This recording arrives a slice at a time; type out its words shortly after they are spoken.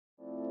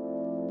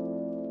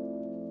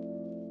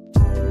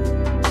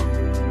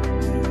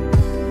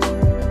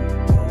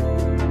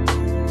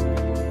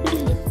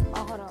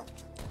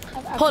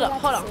Hold on.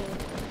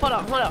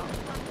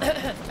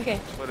 Okay.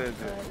 What is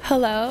it?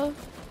 Hello?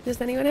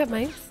 Does anyone have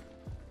mics?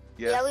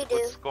 Yes. Yeah, we do.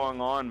 What's going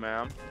on,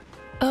 ma'am?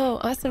 Oh,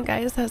 awesome,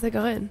 guys. How's it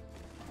going?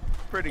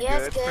 Pretty Yeah,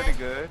 good, it's good. pretty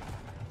good.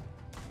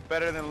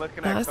 Better than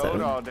looking at Awesome.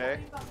 code all day.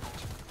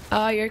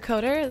 Oh, your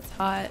coder is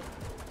hot.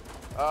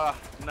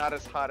 Not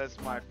as hot as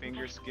my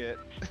finger skit.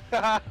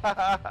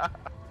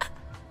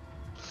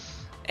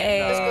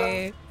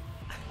 Hey.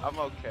 I'm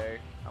okay.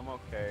 I'm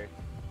okay.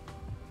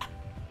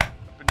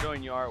 I've been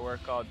doing yard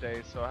work all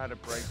day, so I had a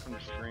break from the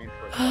screen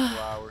for a couple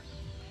hours.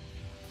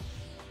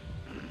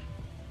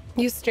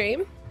 You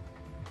stream?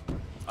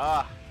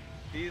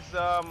 He's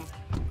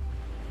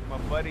my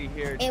buddy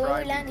here, Hey, where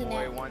we Driving landing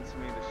Boy, at? wants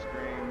me to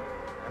stream,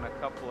 and a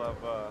couple of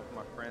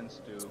my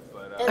friends do.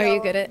 But Are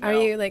you good at? Are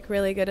no. you like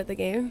really good at the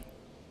game?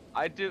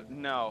 I do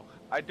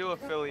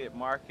affiliate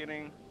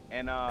marketing,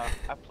 and I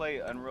play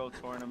Unreal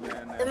Tournament.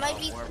 There might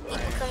be people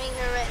coming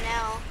here right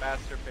now.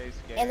 Faster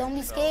paced game. Hey, don't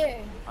be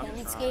scared. I'm Don't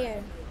be trying.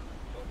 scared.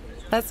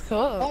 That's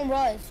cool. Don't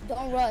rush.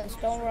 Don't rush.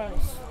 Don't rush.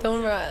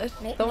 Don't rush.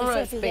 Make Don't sure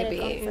rush, you get a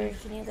gun baby.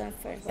 first. You need a gun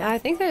first. Yeah, I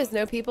think there's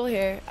no people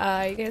here.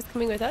 Are you guys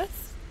coming with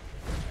us?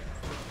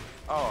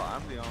 Oh,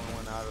 I'm the only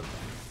one out of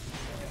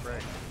the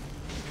break.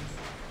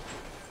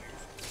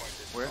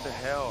 Where the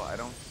hell? I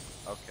don't.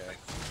 Okay.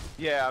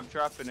 Yeah, I'm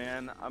dropping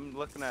in. I'm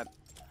looking at.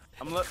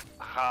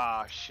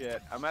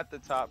 Shit. I'm at the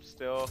top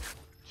still,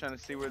 trying to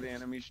see where the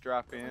enemies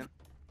drop in.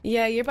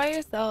 Yeah, you're by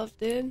yourself,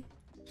 dude.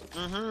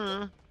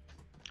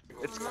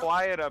 It's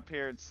quiet up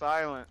here. It's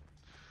silent.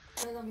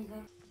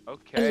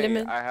 Okay,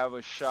 limit. I have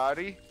a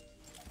shoddy.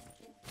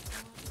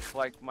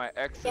 Like my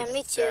ex's Yeah,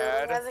 me too.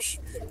 dad.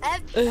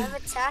 I have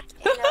attacked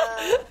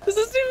and This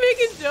is me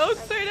making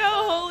jokes right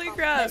now. Holy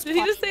crap! Did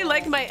he just say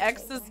like my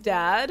ex's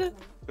dad?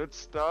 Good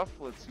stuff.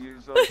 Let's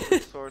use those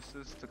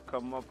resources to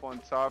come up on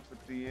top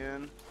at the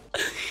end.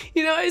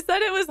 You know, I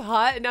said it was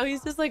hot, and now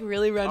he's just like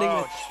really running.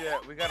 Oh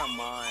shit, we got a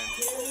mine.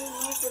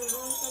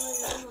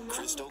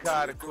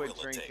 Gotta quit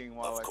drinking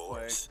while I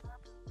play.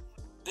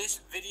 This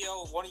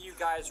video, one of you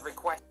guys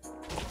request.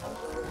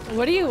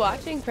 What are you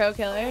watching, Pro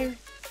Killer?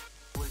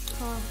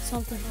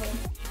 Something.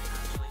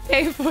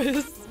 Hey,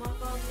 Fwiz.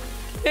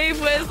 Hey,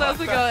 Fwiz, how's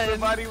it going?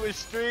 Somebody was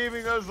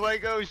streaming. I was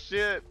like, oh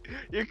shit,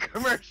 your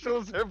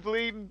commercials are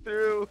bleeding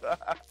through.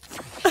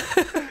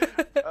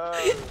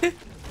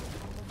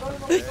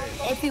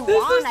 If you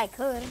want, I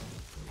could.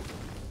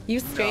 You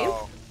stream?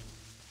 No.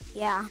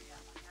 Yeah.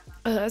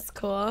 Oh, that's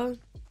cool.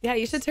 Yeah,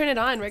 you should turn it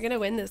on. We're gonna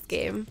win this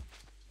game.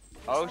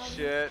 Oh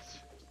shit.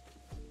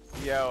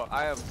 Yo,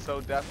 I am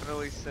so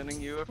definitely sending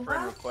you a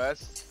friend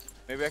request.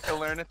 Maybe I can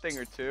learn a thing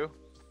or two.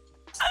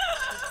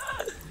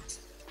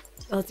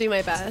 I'll do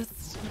my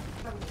best.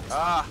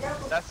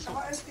 That's.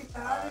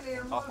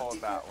 I'll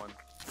hold that one.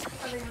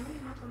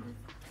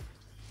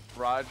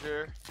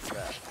 Roger.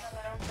 That.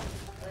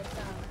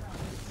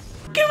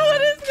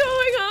 What is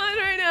going on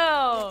right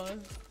now?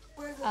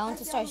 I want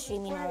to start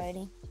streaming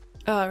already.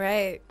 All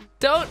right.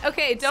 Don't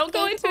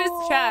go into his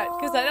chat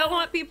because I don't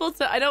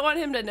want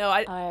him to know.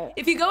 Alright.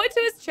 If you go into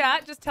his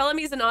chat, just tell him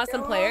he's an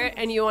awesome player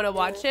and you want to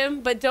watch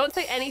him, but don't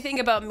say anything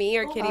about me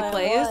or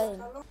KittyPlays.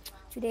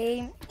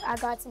 Today, I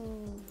got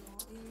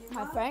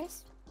my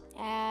friends,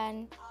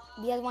 and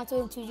you guys want to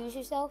introduce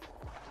yourself?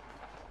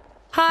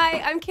 Hi,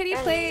 I'm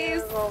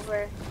KittyPlays.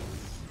 over.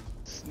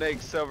 Snake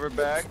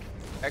Silverback,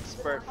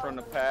 expert from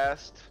the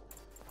past,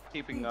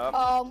 keeping up.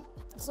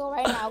 So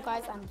right now,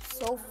 guys, I'm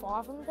so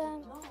far from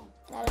them.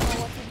 And I don't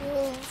know what to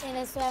do, and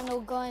I still have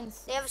no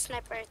guns. They have a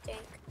sniper, I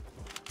think.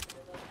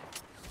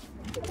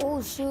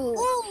 Oh shoot!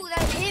 Ooh,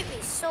 that hit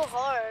me so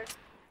hard.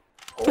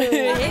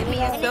 It hit me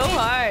so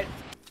hard.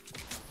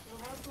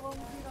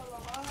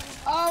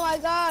 Oh my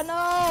God,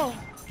 no!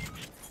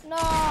 No!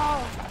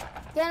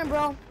 Get him,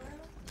 bro.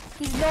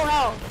 He's low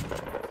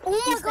health. Oh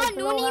my He's God, like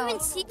no one low even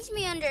health. sees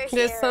me under here.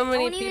 There's so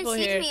many no one people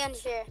even here. Sees me under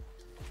here.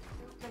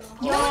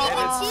 Yo, No one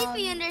even sees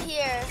me under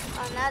here.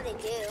 Oh, now they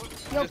do.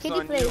 Yo, Just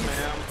on KittyPlays. you,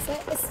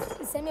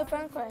 ma'am. Send me a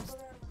friend request.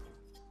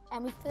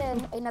 And we play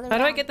another How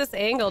do I round. get this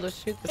angle to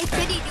shoot Hey, this guy?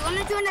 Kitty, do you want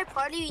to join our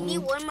party? We need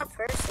one more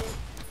person.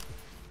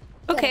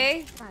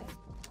 Okay.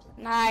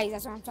 Nice,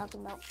 that's what I'm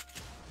talking about.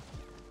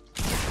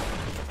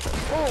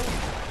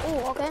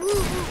 Oh, okay.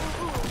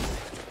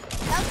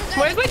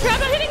 Where's my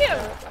trap? I'm hitting him.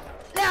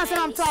 That's what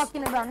I'm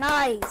talking about.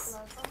 Nice.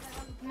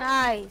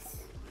 Nice.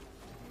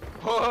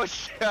 Oh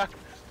shit!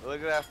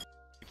 Look at that.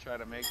 Try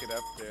to make it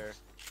up there.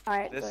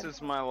 Alright, This good.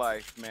 is my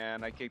life,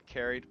 man. I get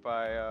carried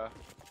by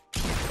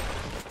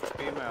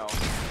female.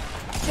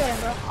 Get him,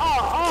 bro.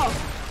 Oh!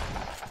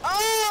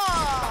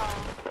 Oh!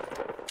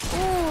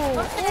 Ooh!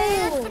 Okay,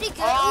 that's pretty good.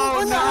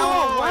 Oh, Ooh,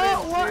 no! I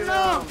didn't What? see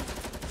No! them.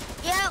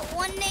 Yeah,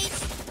 one nade,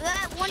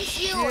 that one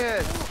shield.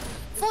 Shit!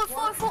 Four.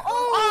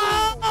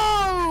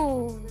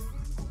 Oh!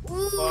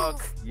 Ooh.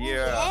 Fuck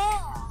yeah!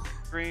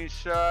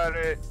 Screenshot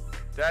it.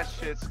 That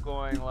shit's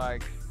going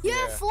like. You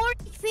have 4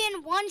 HP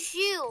and 1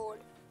 shield.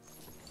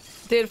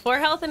 Dude, 4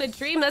 health and a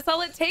dream. That's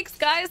all it takes,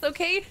 guys,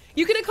 okay?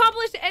 You can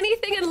accomplish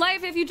anything in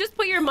life if you just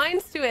put your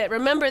minds to it.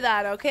 Remember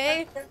that,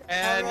 okay?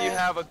 And you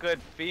have a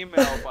good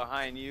female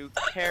behind you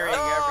carrying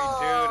every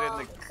dude in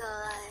the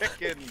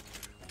freaking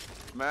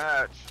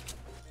match.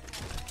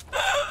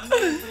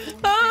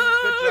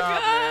 Oh,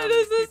 God,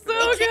 this is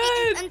so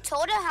good. In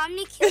total, how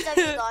many kills have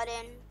you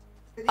gotten?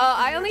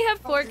 I only have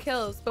 4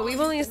 kills, but we've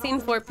only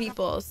seen 4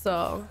 people,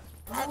 so...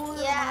 Yeah,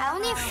 I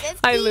only have 50.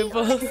 I live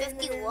or like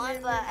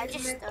 51, but I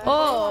just started.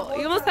 Oh,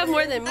 you almost have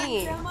more than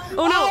me.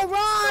 Oh, no.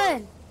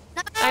 Run!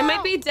 No. I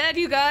might be dead,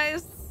 you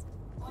guys.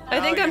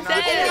 I think I'm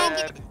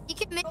dead. You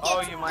can make it.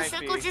 Oh, you The might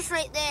circle's be. just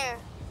right there.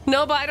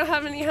 No, but I don't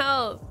have any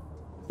health.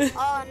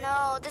 Oh,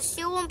 no. The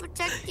shield won't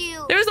protect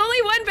you. There's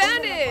only 1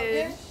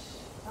 bandage.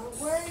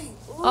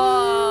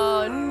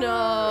 Oh,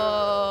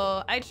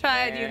 no. I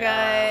tried, you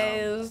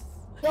guys.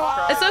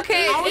 It's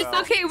okay. It's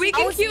okay. We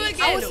can queue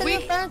again.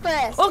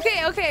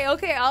 Okay.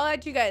 I'll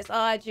add you guys.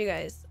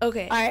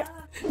 Okay. All right.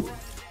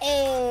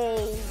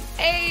 Hey.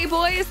 Hey,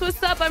 boys.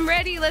 What's up? I'm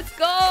ready. Let's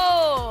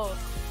go.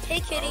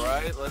 Hey, Kitty. All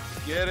right,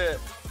 let's get it.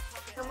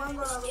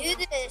 Let's do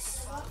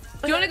this.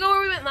 Do you want to go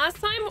where we went last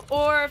time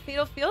or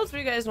Fatal Fields?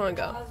 Where do you guys want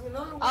to go?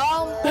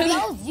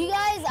 You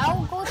guys, I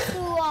will go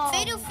to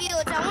Fatal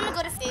Fields. I want to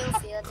go to Fatal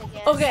Fields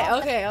again.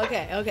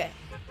 Okay.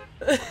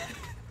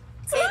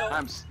 Fatal.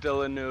 I'm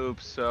still a noob,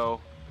 so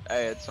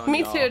hey, it's on Me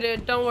y'all. too,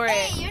 dude. Don't worry.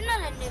 Hey, you're not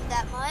a noob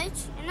that much.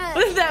 You're not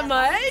What is that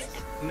much?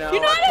 No,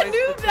 You're not I a play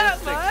noob that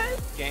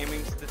statistics. much.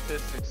 Gaming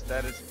statistics,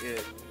 that is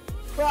it.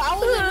 Bro, I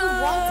was a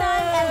noob one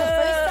time, and the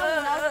first time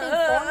when I was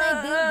playing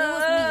Fortnite, it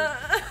was me.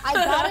 I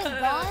got it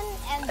done,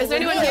 and Is there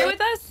anyone here with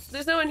us?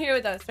 There's no one here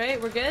with us,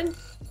 right? We're good?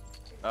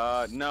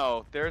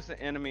 No, there's an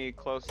enemy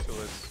close to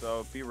us,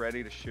 so be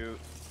ready to shoot.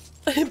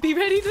 Be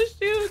ready to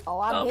shoot. Oh,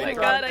 Oh my been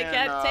God, I And,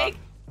 can't take.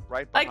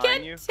 right I behind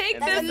can't you, take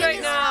and this then right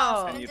you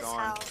now. continue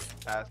on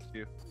past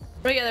you.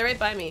 Oh yeah, they're right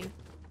by me.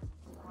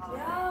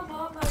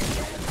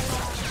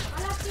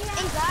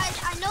 And guys,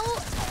 I know,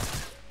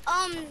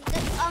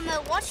 I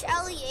watched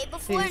LEA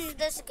before, and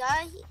this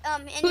guy,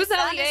 and Who's he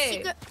found LEA? a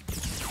secret.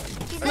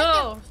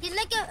 No. He's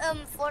like a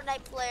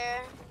Fortnite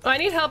player. Oh, I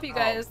need help, you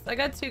guys. I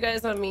got 2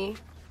 guys on me.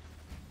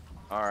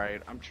 All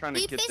right, I'm trying to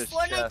He get plays this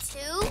Fortnite chest.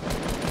 too,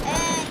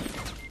 and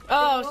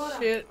Oh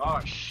shit.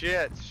 Oh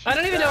shit! I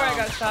don't even know where I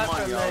got Down. shot Come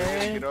on, from y'all, we gotta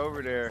there. get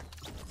over there.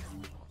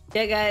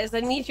 Yeah, guys, I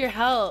need your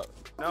help.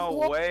 No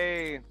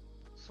way!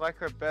 It's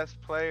like our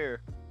best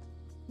player.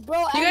 Bro,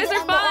 You guys are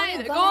and the fine.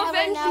 only gun I Go have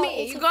right avenge now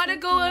me. is You a gotta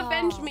go freaking,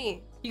 avenge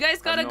me. You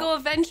guys gotta no. go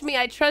avenge me.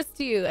 I trust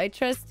you. I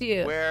trust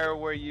you. Where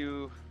were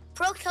you?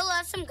 Pro Killer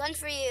has some guns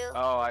for you.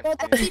 Oh, I Bro,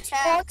 see. Two it.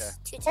 taps.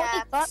 Two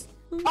taps.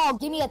 Oh,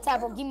 give me a tap,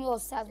 bro. Give me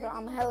those taps, bro.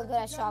 I'm hella good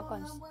at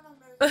shotguns.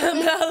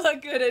 I'm hella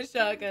good at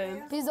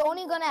shotgun. Because the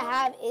only gun I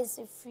have is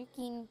a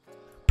freaking...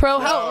 Pro,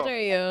 how No. old are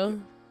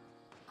you?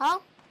 Huh?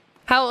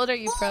 How old are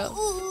you, Pro?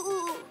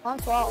 Ooh. I'm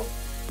 12.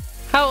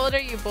 How old are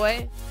you,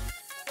 boy?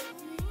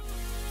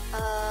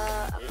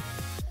 I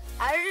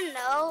don't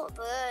know,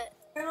 but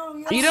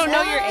You don't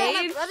know your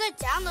my age? brother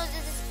downloaded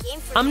this game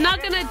for I'm me. not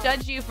I don't gonna know.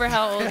 judge you for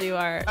how old you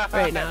are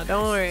right now.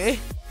 Don't worry.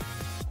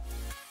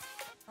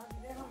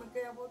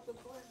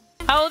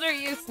 How old are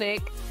you,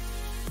 Snake?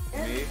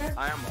 Me?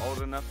 I am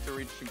old enough to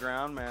reach the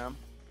ground, ma'am.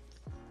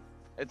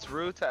 It's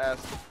rude to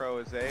ask the pro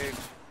his age.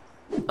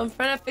 I'm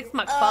trying to fix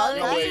my No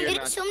quality. way I'm you're getting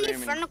not so many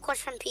streaming. friend requests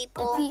from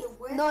people.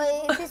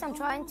 No, it's just I'm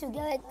trying to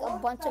get like a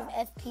bunch of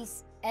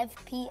FPS.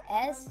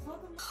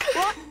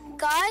 Well,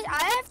 guys,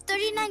 I have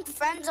 39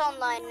 friends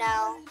online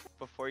now.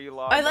 Before you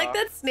log I like off.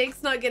 that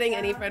Snake's not getting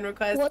any friend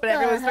requests, What but the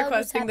everyone's hell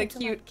just requesting the happened to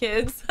cute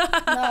kids.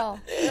 No.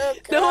 Oh,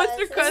 No one's God.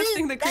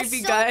 requesting the That's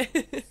creepy so- guy.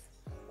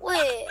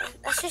 Wait,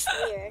 that's just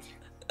weird.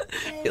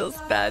 Feels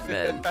bad,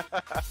 man. That's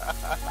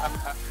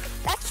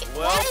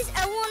Well- why is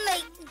everyone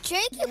like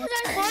Jake was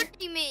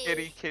recording me?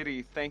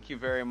 Kitty, thank you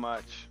very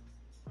much.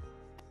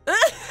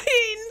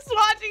 He's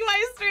watching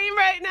my stream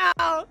right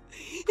now.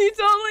 He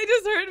totally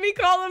just heard me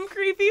call him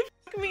creepy.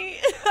 Fuck me.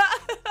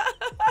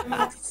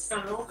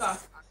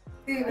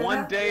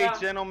 One day,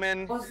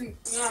 gentlemen, you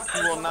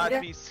will not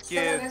be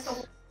skids.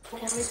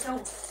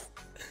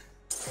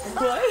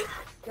 What?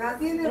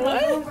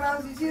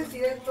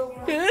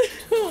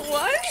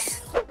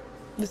 What?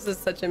 This is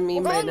such a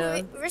meme We're right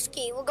going now.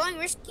 risky. We're going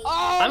risky.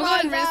 Oh, I'm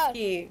my going God.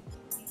 risky.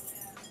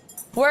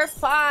 We're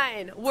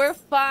fine. We're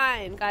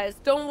fine, guys.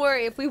 Don't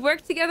worry. If we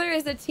work together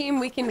as a team,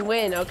 we can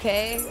win,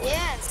 okay?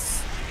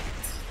 Yes.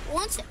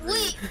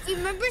 Wait,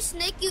 remember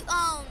Snake? We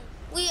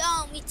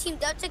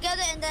teamed up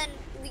together and then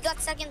we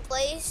got second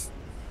place.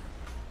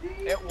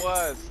 It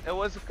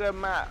was a good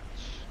match.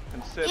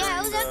 Considering Yeah,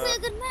 it was the actually a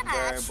good match.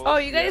 variables. Oh,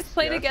 you guys Yes,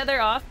 play yes.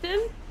 together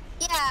often?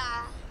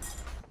 Yeah.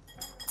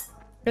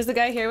 There's a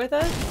guy here with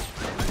us?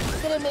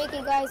 Couldn't make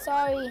it, guys.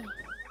 Sorry.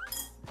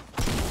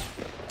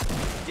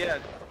 Yeah,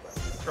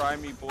 try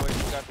me, boys.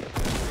 You got the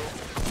potential.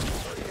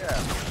 Oh,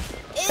 yeah.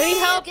 I need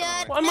help.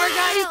 Good. One more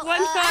guy. He's No,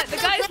 one shot. The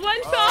no guy's good.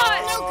 one No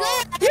shot.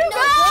 good. You no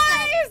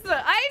guys!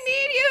 I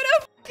need you to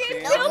fucking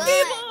Good. kill No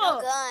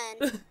people. gun.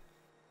 No gun.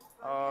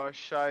 Oh,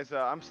 Shiza,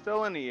 I'm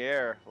still in the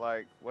air.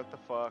 Like, what the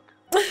fuck?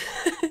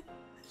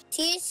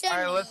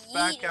 Alright, let's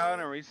back out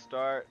and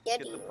restart. Get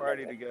the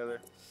party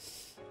together.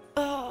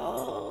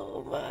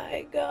 Oh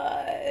my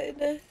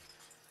god.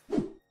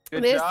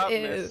 Good This job,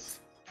 is... Miss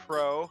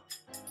Pro.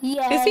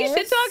 Yes. Is he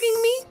shit talking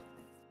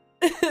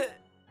me?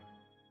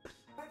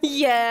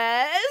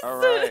 Yes.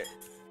 Alright.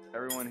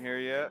 Everyone here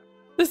yet?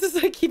 This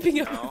is like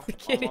keeping up No, with the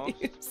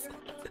kitties.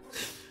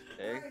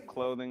 Okay,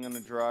 clothing in the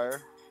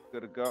dryer.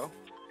 Good to go.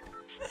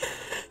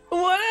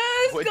 What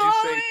is What'd going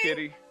you say,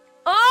 Kitty?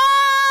 on?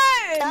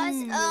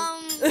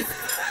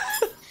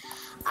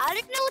 I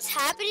don't know what's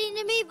happening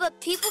to me, but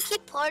people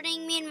keep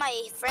partying me in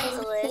my friends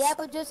list. Yeah,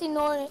 but just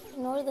ignore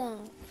them.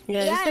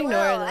 Yeah, just I ignore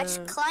will. them.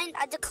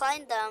 I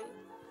declined them.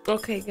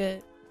 Okay,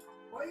 good.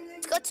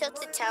 Let's go tilt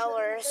the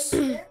towers.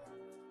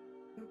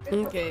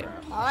 Okay.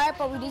 Alright,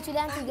 but we need to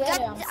land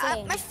together, I'm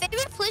saying. My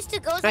favorite place to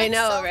go is I like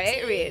know, salty,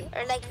 right, Reed?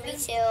 or like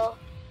retail.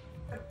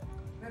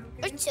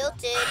 Or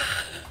tilted.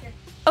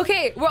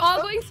 Okay, we're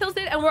all going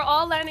tilted and we're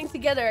all landing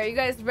together. Are you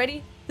guys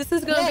ready? This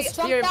is gonna be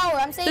your tower.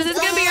 I'm saying this is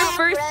gonna be your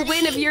first ready.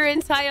 win of your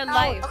entire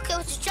life. Okay,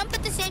 let's just jump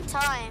at the same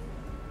time.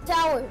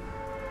 Tower.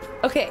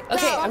 Okay, Go.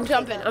 I'm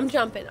jumping.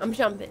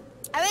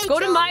 Go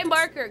to my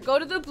marker. Go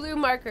to the blue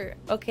marker.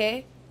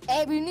 Okay.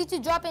 Hey, we need to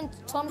drop in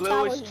some Blue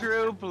tower. is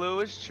true.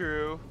 Blue is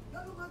true.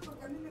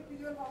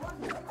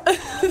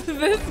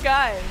 This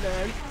guy,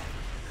 man.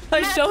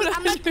 I don't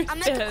understand.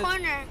 I'm at the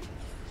corner.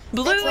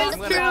 Blue I'm is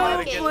gonna try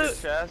to true. get Blue. the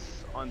chest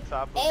on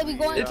top of Hey, we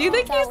going Do you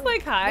think he's tower.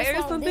 like high This or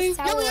one, something? this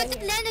tower No, we right have to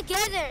here. land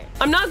together.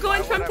 I'm not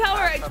going Why Trump would I Tower.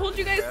 I pass told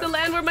you guys up to the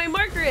land where my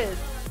marker is.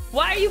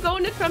 Why are you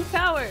going to Trump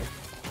Tower?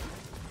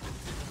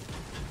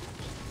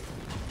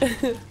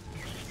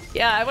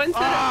 Yeah, I went to.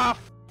 Ah,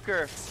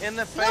 f***er, in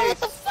the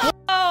face.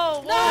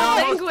 Oh, You're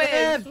almost language.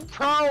 dead.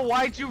 Pro,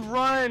 why'd you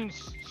run?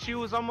 She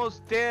was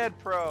almost dead,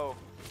 Pro.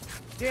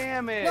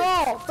 Damn it.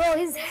 No, bro,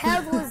 his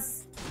health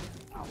was...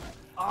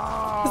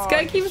 Oh, This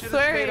guy you keeps should've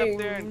stayed swearing. up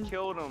there and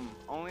killed him.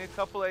 Only a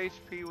couple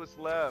HP was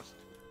left.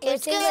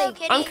 Let's It go, said, like,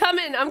 Kitty. I'm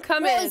coming. I'm bro,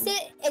 coming.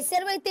 it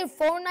said right there,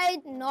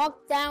 Fortnite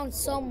knocked down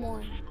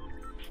someone.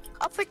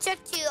 I'll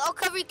protect you. I'll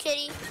cover you,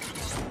 Kitty.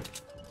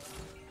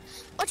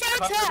 Watch out,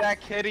 Cover trap.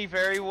 that kitty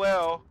very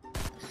well.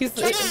 He's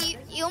like, Kitty,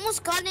 you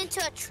almost got into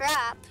a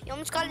trap.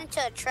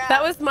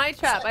 that was my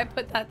trap. I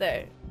put that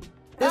there.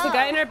 There's a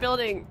guy in our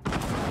building.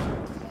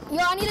 Yo,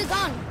 I need a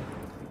gun.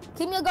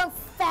 Give me a gun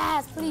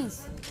fast,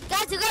 please.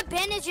 Guys, you got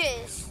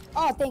bandages.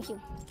 Oh, thank you.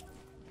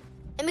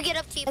 Let me get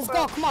up to you, Let's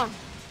bro. go, come on.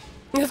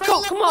 Let's Bro, go.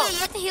 look, Come wait, on. you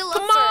have to heal up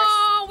Come first.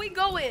 on. We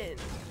going.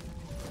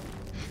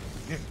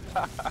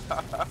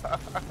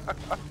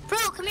 Bro,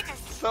 come here.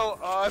 So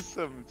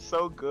awesome.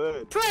 So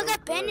good. Bro, I so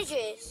got good.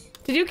 bandages.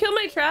 Did you kill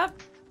my trap?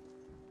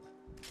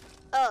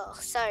 Oh,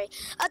 sorry.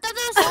 I thought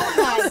that was Oh someone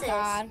my else's.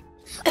 god.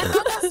 I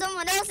thought that was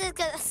someone else's.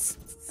 Cause...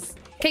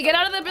 Okay, get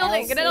out of the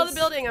building. Get out of the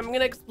building. I'm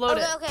gonna explode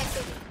Okay, it. okay.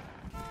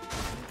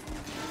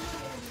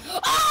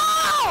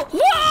 Oh! Whoa!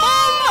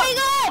 Oh my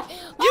god!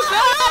 You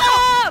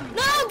got him!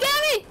 No, get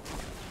me!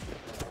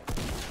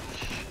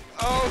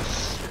 Oh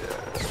shit.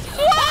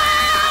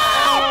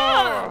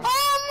 Whoa!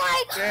 Oh my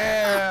god!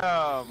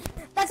 Damn.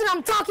 That's what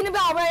I'm talking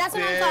about, bro. That's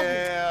what I'm talking about.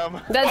 Damn.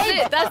 That's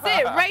it. That's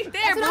it. Right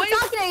there, That's what boys. I'm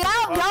talking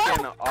about, yo.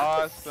 Fucking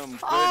awesome. Good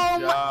Oh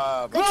my-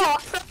 job. Bro,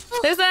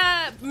 There's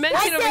a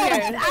mention over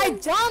here. I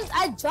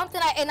jumped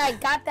and I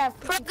got that.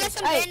 Bro, get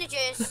some Hey,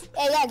 bandages.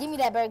 hey, yeah, give me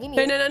that, bro. Give me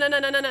No, it. no, no, no,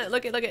 no, no, no.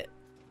 Look it, look it.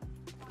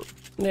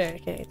 There,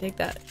 okay, take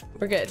that.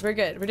 We're good, we're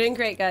good. We're doing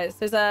great, guys.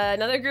 There's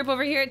another group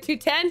over here at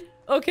 210.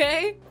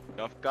 Okay.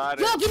 You've got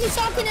it. Yo, give me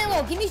shotgun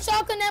ammo. Give me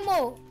shotgun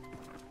ammo.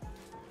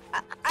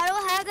 I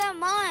don't have that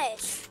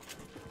much.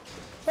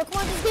 Bro,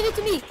 come on, just give it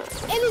to me.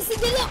 Hey, listen,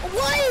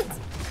 what?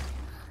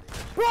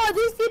 Bro,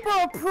 these people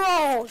are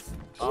pros.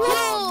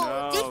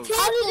 Oh, These no.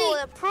 people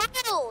are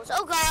pros.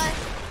 Oh god.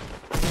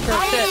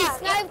 Hey,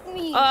 sniped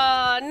me.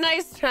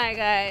 Nice try,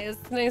 guys.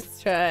 Nice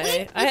try.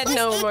 Wait, I had this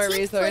no was more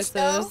 18 push, though.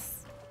 resources.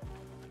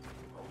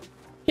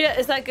 Yeah,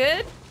 is that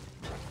good?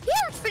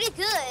 Yeah, it's pretty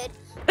good.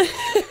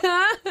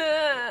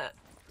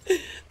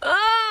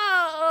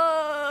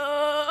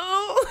 Oh.